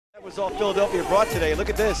Was all Philadelphia brought today. Look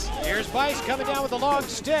at this. Here's Bice coming down with a long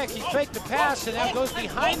stick. He faked the pass and now goes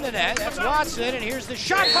behind the net. That's Watson, and here's the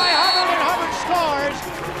shot by Hubbard, and Hubbard scores.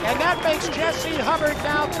 And that makes Jesse Hubbard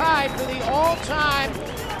now tied for the all-time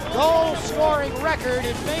goal-scoring record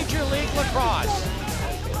in Major League Lacrosse.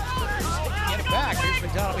 Get it back. Here's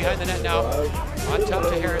McDonald behind the net now. On top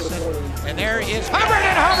to Harrison. And there is Hubbard,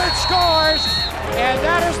 and Hubbard scores! And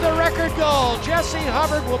that is the record goal. Jesse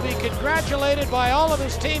Hubbard will be congratulated by all of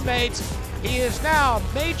his teammates. He is now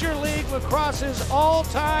Major League Lacrosse's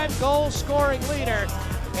all-time goal-scoring leader.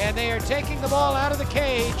 And they are taking the ball out of the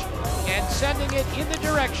cage and sending it in the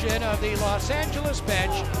direction of the Los Angeles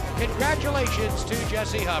bench. Congratulations to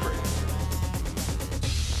Jesse Hubbard.